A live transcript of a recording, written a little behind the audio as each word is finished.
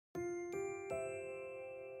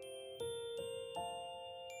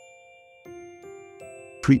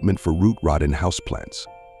Treatment for root rot in houseplants.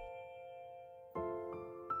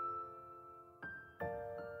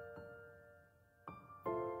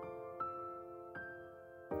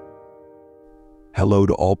 Hello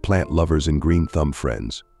to all plant lovers and green thumb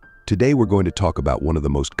friends. Today we're going to talk about one of the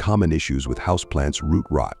most common issues with houseplants, root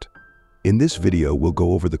rot. In this video, we'll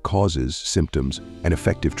go over the causes, symptoms, and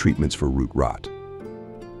effective treatments for root rot.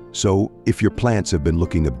 So, if your plants have been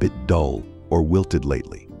looking a bit dull or wilted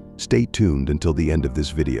lately, stay tuned until the end of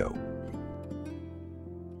this video.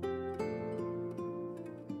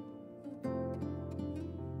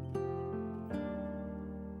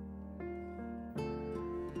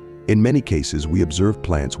 In many cases, we observe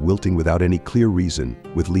plants wilting without any clear reason,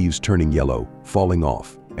 with leaves turning yellow, falling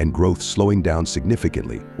off, and growth slowing down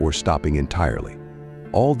significantly or stopping entirely.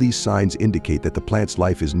 All these signs indicate that the plant's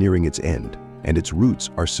life is nearing its end, and its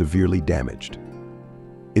roots are severely damaged.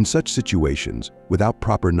 In such situations, without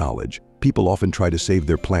proper knowledge, people often try to save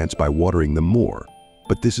their plants by watering them more.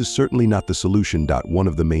 But this is certainly not the solution. One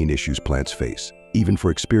of the main issues plants face, even for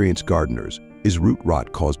experienced gardeners, is root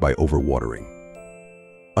rot caused by overwatering.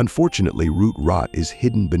 Unfortunately, root rot is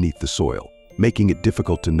hidden beneath the soil, making it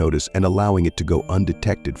difficult to notice and allowing it to go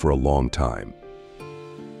undetected for a long time.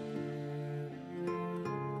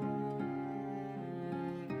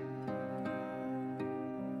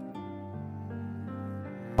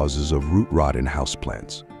 Causes of root rot in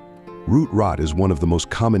houseplants. Root rot is one of the most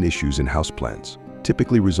common issues in houseplants,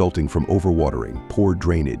 typically resulting from overwatering, poor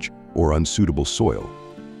drainage, or unsuitable soil.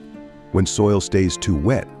 When soil stays too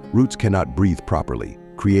wet, roots cannot breathe properly,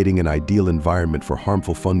 creating an ideal environment for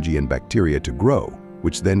harmful fungi and bacteria to grow,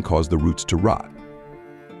 which then cause the roots to rot.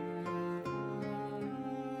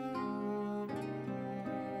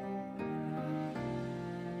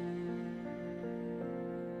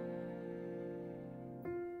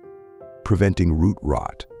 Preventing root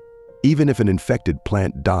rot. Even if an infected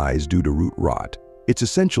plant dies due to root rot, it's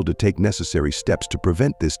essential to take necessary steps to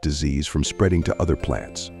prevent this disease from spreading to other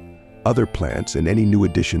plants. Other plants and any new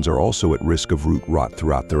additions are also at risk of root rot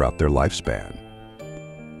throughout their lifespan.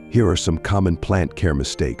 Here are some common plant care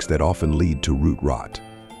mistakes that often lead to root rot.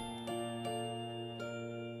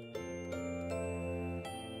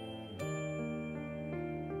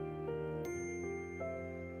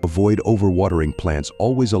 Avoid overwatering plants.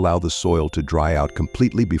 Always allow the soil to dry out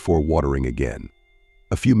completely before watering again.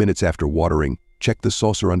 A few minutes after watering, check the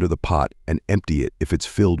saucer under the pot and empty it if it's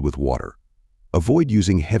filled with water. Avoid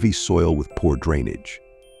using heavy soil with poor drainage.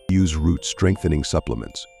 Use root strengthening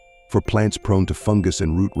supplements. For plants prone to fungus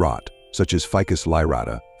and root rot, such as Ficus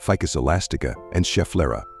lyrata, Ficus elastica, and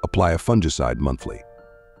Schefflera, apply a fungicide monthly.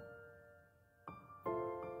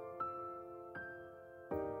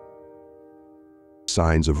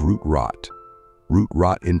 Signs of root rot. Root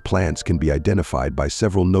rot in plants can be identified by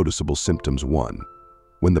several noticeable symptoms. 1.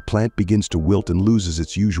 When the plant begins to wilt and loses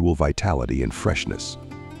its usual vitality and freshness.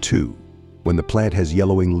 2. When the plant has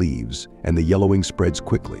yellowing leaves and the yellowing spreads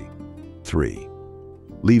quickly. 3.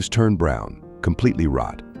 Leaves turn brown, completely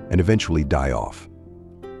rot, and eventually die off.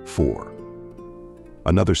 4.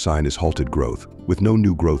 Another sign is halted growth, with no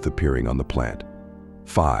new growth appearing on the plant.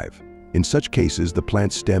 5. In such cases, the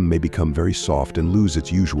plant's stem may become very soft and lose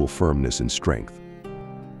its usual firmness and strength.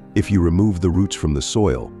 If you remove the roots from the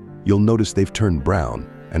soil, you'll notice they've turned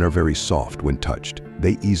brown and are very soft when touched.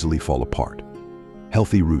 They easily fall apart.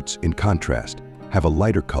 Healthy roots, in contrast, have a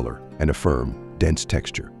lighter color and a firm, dense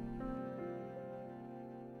texture.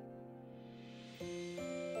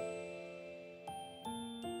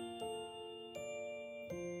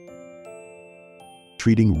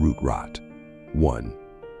 Treating root rot. 1.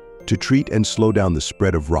 To treat and slow down the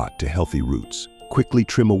spread of rot to healthy roots, quickly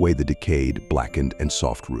trim away the decayed, blackened, and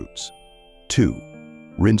soft roots.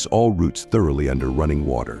 2. Rinse all roots thoroughly under running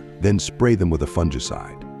water, then spray them with a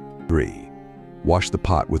fungicide. 3. Wash the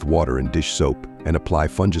pot with water and dish soap and apply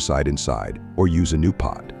fungicide inside, or use a new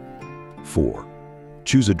pot. 4.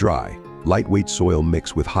 Choose a dry, lightweight soil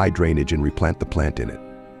mix with high drainage and replant the plant in it.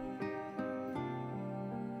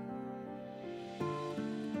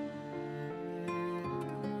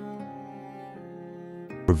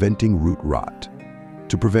 Preventing root rot.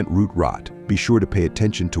 To prevent root rot, be sure to pay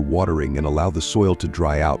attention to watering and allow the soil to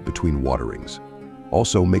dry out between waterings.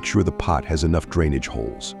 Also, make sure the pot has enough drainage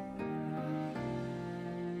holes.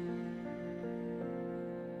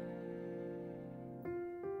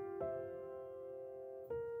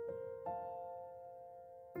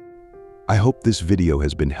 I hope this video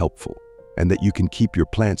has been helpful and that you can keep your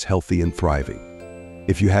plants healthy and thriving.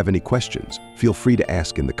 If you have any questions, feel free to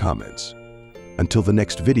ask in the comments. Until the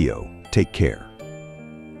next video, take care.